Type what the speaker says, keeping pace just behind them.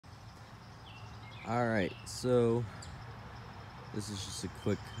Alright, so this is just a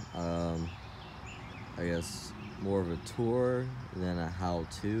quick, I guess, more of a tour than a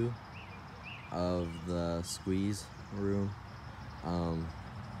how-to of the squeeze room.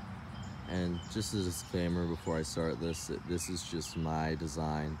 And just a disclaimer before I start this, that this is just my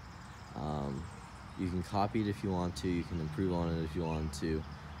design. You can copy it if you want to, you can improve on it if you want to,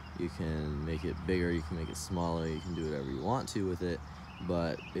 you can make it bigger, you can make it smaller, you can do whatever you want to with it.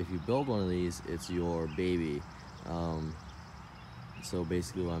 But if you build one of these, it's your baby. So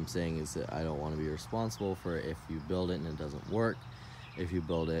basically what I'm saying is that I don't want to be responsible for if you build it and it doesn't work, if you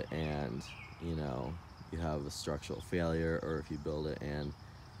build it and you have a structural failure, or if you build it and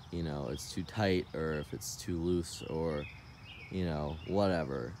it's too tight, or if it's too loose, or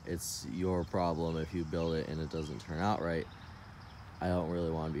whatever. It's your problem if you build it and it doesn't turn out right. I don't really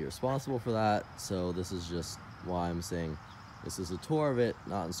want to be responsible for that, so this is just why I'm saying this is a tour of it,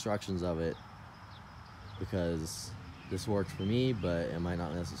 not instructions of it, because this worked for me, but it might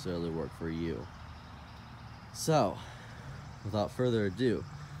not necessarily work for you. So, without further ado,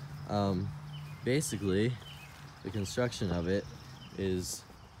 basically, the construction of it is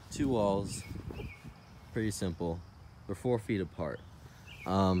 2 walls, pretty simple. They're 4 feet apart.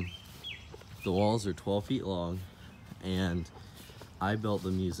 The walls are 12 feet long, and I built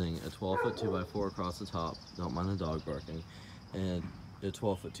them using a 12-foot 2x4 across the top, don't mind the dog barking, and a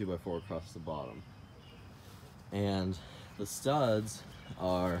 12-foot 2x4 across the bottom. And the studs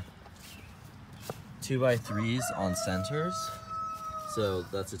are 2x3s on centers, so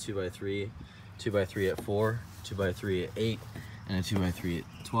that's a 2x3, 2x3 at 4, 2x3 at 8, and a 2x3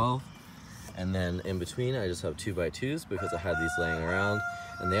 at 12. And then in between I just have 2x2s because I had these laying around,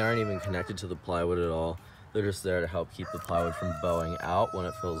 and they aren't even connected to the plywood at all. They're just there to help keep the plywood from bowing out when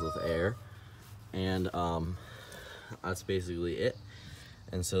it fills with air. And that's basically it.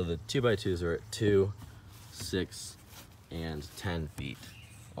 And so the 2x2s are at 2, 6, and 10 feet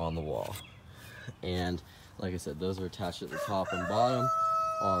on the wall. And like I said, those are attached at the top and bottom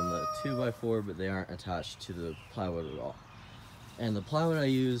on the 2x4, but they aren't attached to the plywood at all. And the plywood I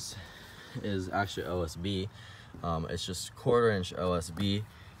use is actually OSB. It's just 1/4 inch OSB.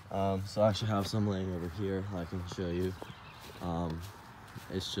 So I actually have some laying over here I can show you.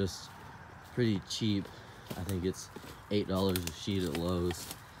 It's just pretty cheap. I think it's $8 a sheet at Lowe's.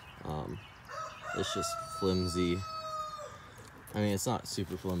 It's just flimsy. I mean, it's not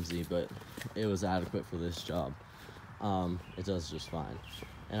super flimsy, but it was adequate for this job. It does just fine.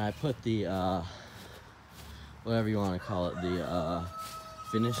 And I put the, whatever you want to call it, the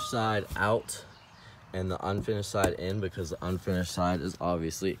finished side out and the unfinished side in, because the unfinished side is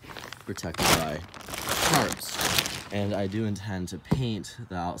obviously protected by tarps. And I do intend to paint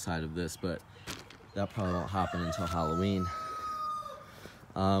the outside of this, but that probably won't happen until Halloween.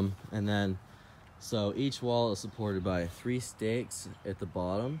 And then, so each wall is supported by 3 stakes at the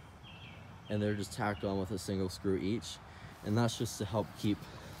bottom, and they're just tacked on with a single screw each. And that's just to help keep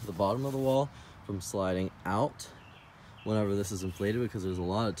the bottom of the wall from sliding out whenever this is inflated, because there's a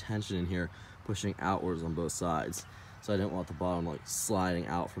lot of tension in here pushing outwards on both sides. So I didn't want the bottom like sliding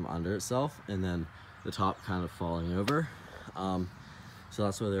out from under itself and then the top kind of falling over. So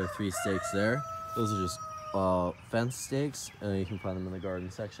that's why there are 3 stakes there. Those are just fence stakes, and you can find them in the garden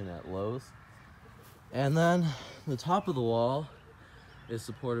section at Lowe's. And then the top of the wall is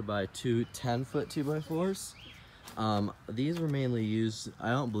supported by 2 10-foot 2x4s. These were mainly used, I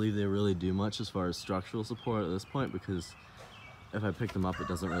don't believe they really do much as far as structural support at this point, because if I pick them up it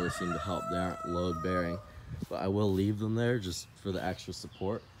doesn't really seem to help. They aren't load bearing, but I will leave them there just for the extra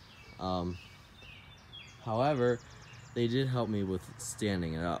support. However, they did help me with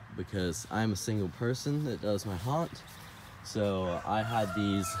standing it up, because I'm a single person that does my haunt, so I had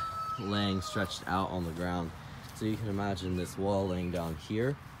these laying stretched out on the ground. So you can imagine this wall laying down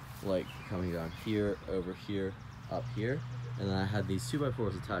here, like coming down here, over here, up here, and then I had these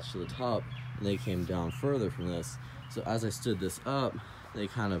 2x4s attached to the top, and they came down further from this. So as I stood this up, they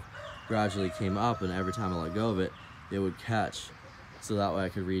kind of gradually came up, and every time I let go of it, they would catch, so that way I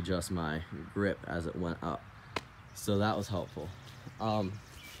could readjust my grip as it went up. So that was helpful. And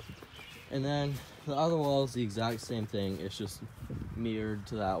then the other wall is the exact same thing. It's just mirrored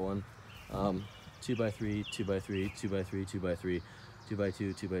to that one. 2x3, 2x3, 2x3, 2x3,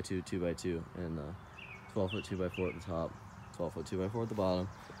 2x2, 2x2, 2x2, and 12-foot 2x4 at the top, 12-foot 2x4 at the bottom,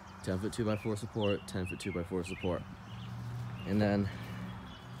 10-foot 2x4 support, 10-foot 2x4 support. And then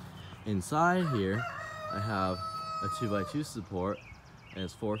inside here, I have a 2x2 support, and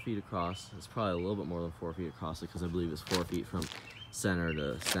it's 4 feet across. It's probably a little bit more than 4 feet across, because I believe it's 4 feet from center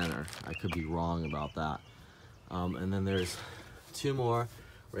to center. I could be wrong about that. And then there's 2 more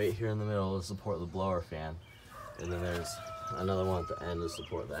right here in the middle to support the blower fan, and then there's another one at the end to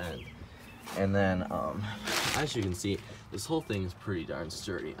support the end. And then, as you can see, this whole thing is pretty darn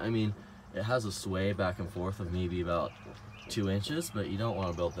sturdy. I mean, it has a sway back and forth of maybe about 2 inches, but you don't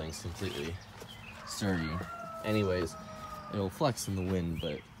want to build things completely sturdy. Anyways, it'll flex in the wind,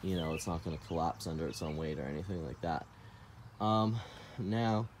 but you know, it's not going to collapse under its own weight or anything like that.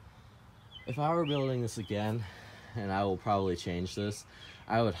 Now, if I were building this again, and I will probably change this,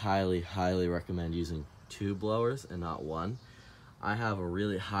 I would highly recommend using 2 blowers and not 1. I have a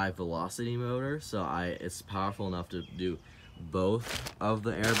really high velocity motor, so it's powerful enough to do both of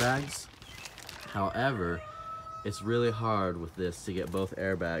the airbags. However, it's really hard with this to get both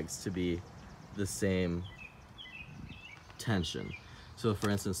airbags to be the same tension. So for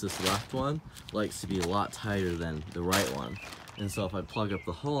instance, this left one likes to be a lot tighter than the right one. And so if I plug up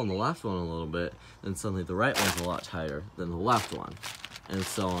the hole in the left one a little bit, then suddenly the right one's a lot tighter than the left one, and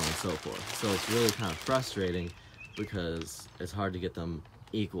so on and so forth. So it's really kind of frustrating because it's hard to get them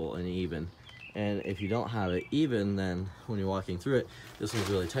equal and even. And if you don't have it even, then when you're walking through it, this one's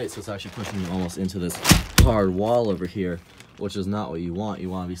really tight, so it's actually pushing you almost into this hard wall over here, which is not what you want. You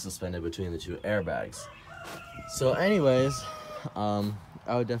want to be suspended between the 2 airbags. So anyways, I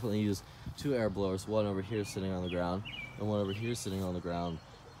would definitely use 2 air blowers, one over here sitting on the ground, and one over here sitting on the ground,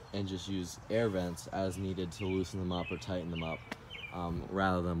 and just use air vents as needed to loosen them up or tighten them up,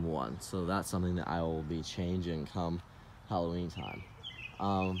 rather than 1. So that's something that I will be changing come Halloween time.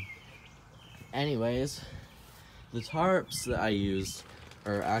 Anyways, the tarps that I used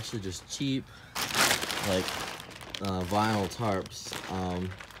are actually just cheap, like vinyl tarps.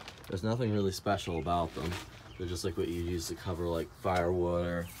 There's nothing really special about them. They're just like what you use to cover like firewood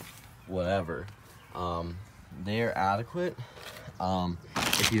or whatever. They're adequate. I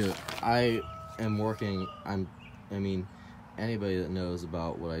mean, anybody that knows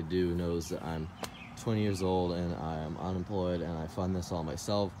about what I do knows that I'm 20 years old and I am unemployed and I fund this all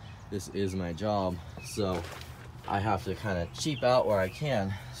myself. This is my job, so I have to kind of cheap out where I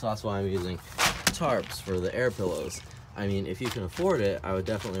can. So that's why I'm using tarps for the air pillows. I mean, if you can afford it, I would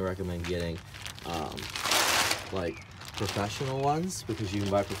definitely recommend getting like professional ones, because you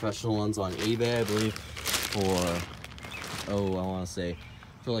can buy professional ones on eBay, I believe, for, I want to say,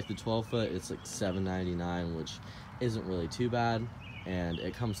 for like the 12 foot, it's like $7.99, which isn't really too bad, and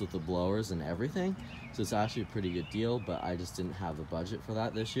it comes with the blowers and everything, so it's actually a pretty good deal. But I just didn't have the budget for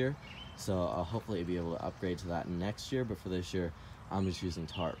that this year, so I'll hopefully be able to upgrade to that next year. But for this year, I'm just using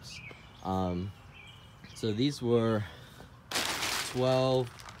tarps. So these were 12,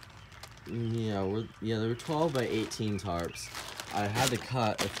 they were 12 by 18 tarps. I had to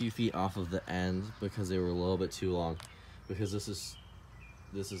cut a few feet off of the end because they were a little bit too long, because this is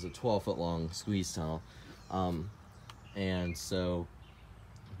a 12-foot long squeeze tunnel. And so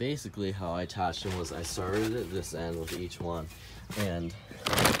basically how I attached them was I started at this end with each one, and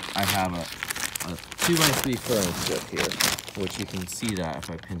I have a 2x3 furring strip here, which you can see that if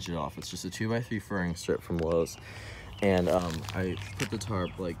I pinch it off. It's just a 2x3 furring strip from Lowe's. And I put the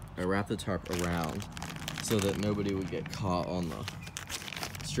tarp, I wrapped the tarp around so that nobody would get caught on the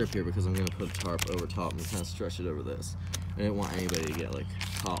strip here, because I'm going to put a tarp over top and kind of stretch it over this. I didn't want anybody to get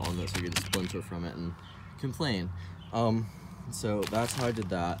caught on this or get a splinter from it and complain. So that's how I did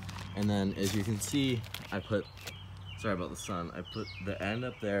that. And then as you can see, sorry about the sun, I put the end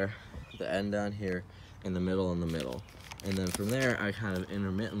up there, the end down here, and the middle in the middle. And then from there, I kind of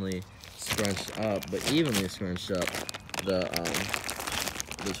intermittently scrunched up, but evenly scrunched up the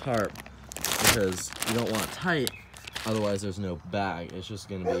tarp, because you don't want it tight, otherwise there's no bag. It's just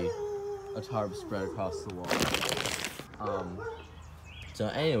going to be a tarp spread across the wall. So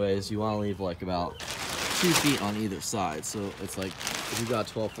anyways, you want to leave about 2 feet on either side. So it's like, if you've got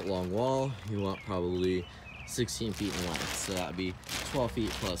a 12-foot long wall, you want probably 16 feet in length. So that'd be 12 feet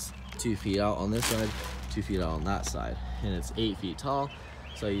plus 2 feet out on this side, 2 feet out on that side. And it's 8 feet tall,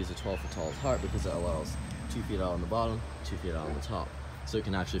 so I use a 12-foot tall tarp because it allows 2 feet out on the bottom, 2 feet out on the top. So it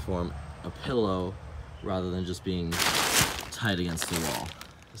can actually form a pillow rather than just being tight against the wall.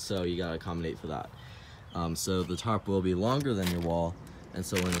 So you gotta accommodate for that. So the tarp will be longer than your wall, and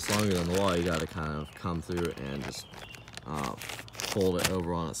so when it's longer than the wall, you gotta kind of come through and just fold it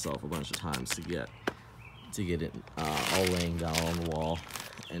over on itself a bunch of times to get it all laying down on the wall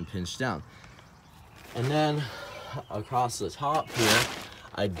and pinched down. And then across the top here,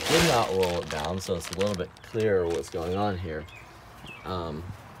 I did not roll it down, so it's a little bit clearer what's going on here.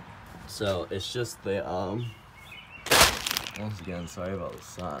 So it's just the once again, sorry about the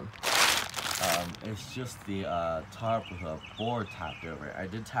sun. It's just the tarp with a board tacked over it. I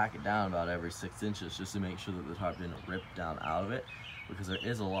did tack it down about every 6 inches just to make sure that the tarp didn't rip down out of it, because there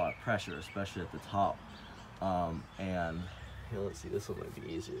is a lot of pressure, especially at the top. And here, let's see, this one might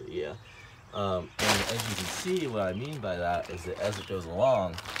be easier. Yeah. And as you can see, what I mean by that is that as it goes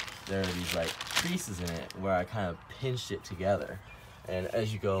along, there are these like creases in it where I kind of pinched it together. And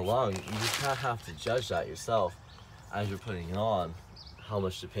as you go along, you just kind of have to judge that yourself as you're putting it on, how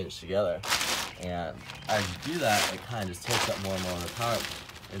much to pinch together. And as you do that, it kind of just takes up more and more of the tarp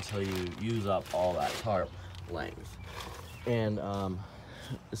until you use up all that tarp length. And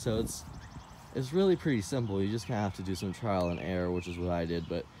so it's really pretty simple. You just kind of have to do some trial and error, which is what I did,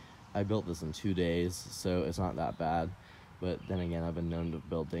 but I built this in 2 days, so it's not that bad. But then again, I've been known to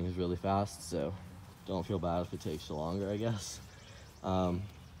build things really fast, so don't feel bad if it takes you longer, I guess. And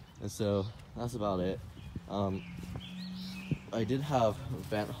so that's about it. I did have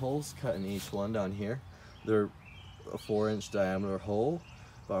vent holes cut in each one down here. They're a 4-inch diameter hole,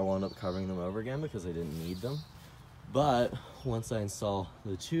 but I wound up covering them over again because I didn't need them. But once I install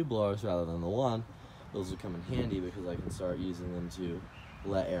the 2 blowers rather than the 1, those will come in handy because I can start using them to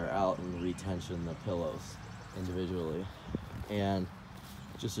let air out and retension the pillows individually. And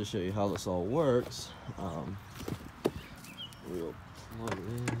just to show you how this all works, we'll plug it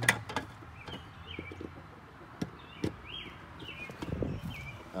in.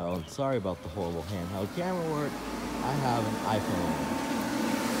 Oh, and sorry about the horrible handheld camera work. I have an iPhone,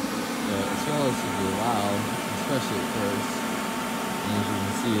 so it's relatively loud, especially at first. And as you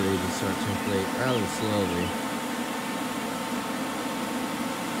can see, they just start to inflate rather slowly.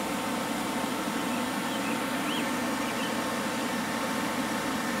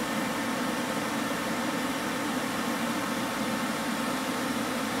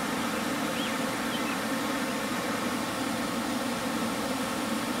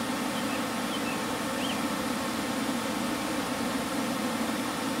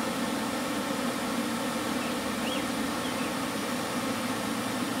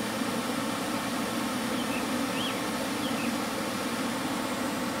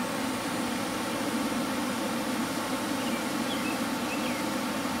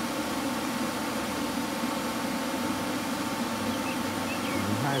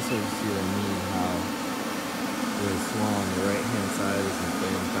 So you see what I mean, how this one on the right hand side is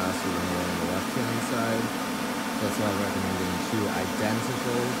inflating faster than the one on the left hand side. That's why I recommend getting 2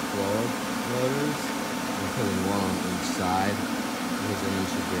 identical blow motors and putting 1 on each side, because then you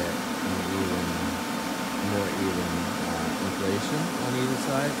should get an more even inflation on either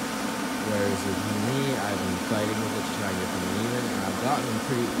side. Whereas with me, I've been fighting with it to try and get them even, and I've gotten them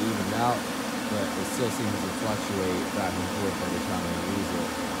pretty evened out, but it still seems to fluctuate back and forth every time I use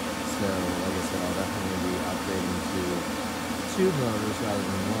it. So, like I said, I'll definitely be upgrading to 2 motors rather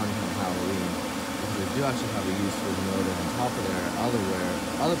than 1 on Halloween, because I do actually have a use for the motor on top of there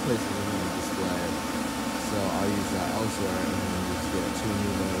other places are going to display. So I'll use that elsewhere and then just get 2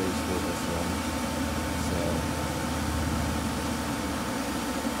 new motors for this one. So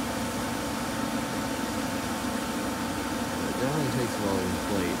it definitely takes a while to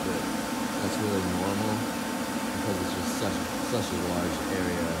inflate, but that's really normal because it's just such a large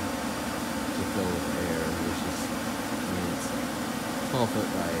area to fill with air. Which is, I mean, it's 12 foot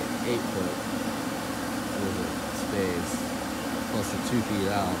by 8 foot with a space, plus the 2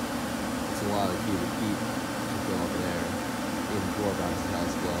 feet out. It's a lot of cubic feet to fill up there, even for a bounce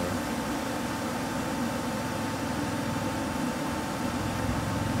house blower.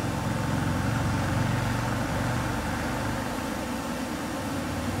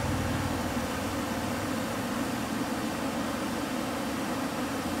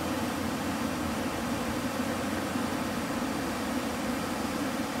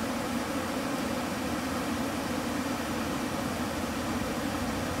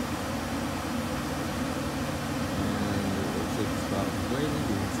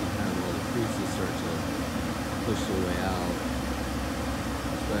 Push their way out,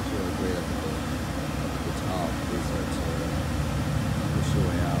 especially like right up at the top, they start to push their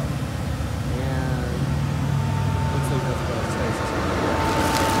way out. And looks like that's about as tight as it's going to get. It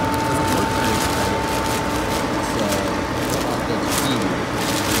doesn't look very tight, so it's not that speed because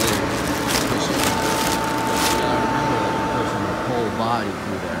it's really pushing. But you gotta remember that you're pushing the whole body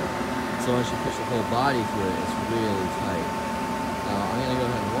through there. So once you push the whole body through it, it's really tight. Now I'm going to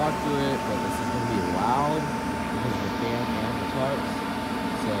go ahead and walk through it, but this is going to be loud because of the fan and the tarps,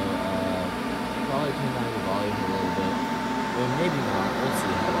 so probably turn down the volume a little bit, or maybe not. We'll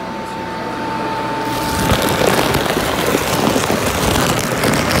see how long this is.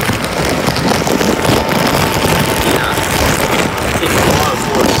 It's a lot of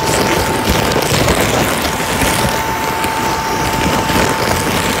force.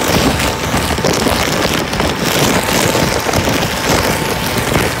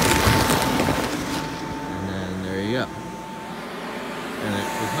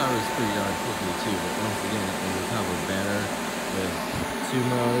 pretty darn quickly too, but once again, it can recover better with 2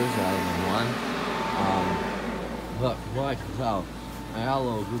 motors rather than 1. But from what I can tell, I got a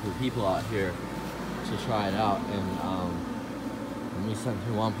little group of people out here to try it out, and we sent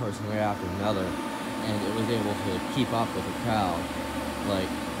through one person right after another, and it was able to keep up with the crowd, like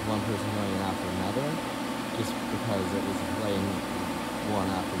one person running after another, just because it was playing one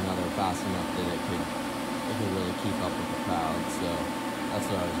after another fast enough that it could really keep up with the crowd. So that's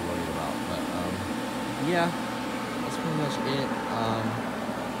what I was worried about. But yeah, that's pretty much it.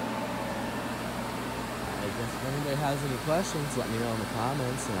 I guess if anybody has any questions, let me know in the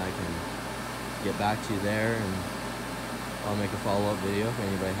comments, and I can get back to you there, and I'll make a follow-up video if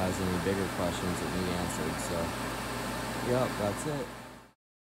anybody has any bigger questions that need answered. So, yep, that's it.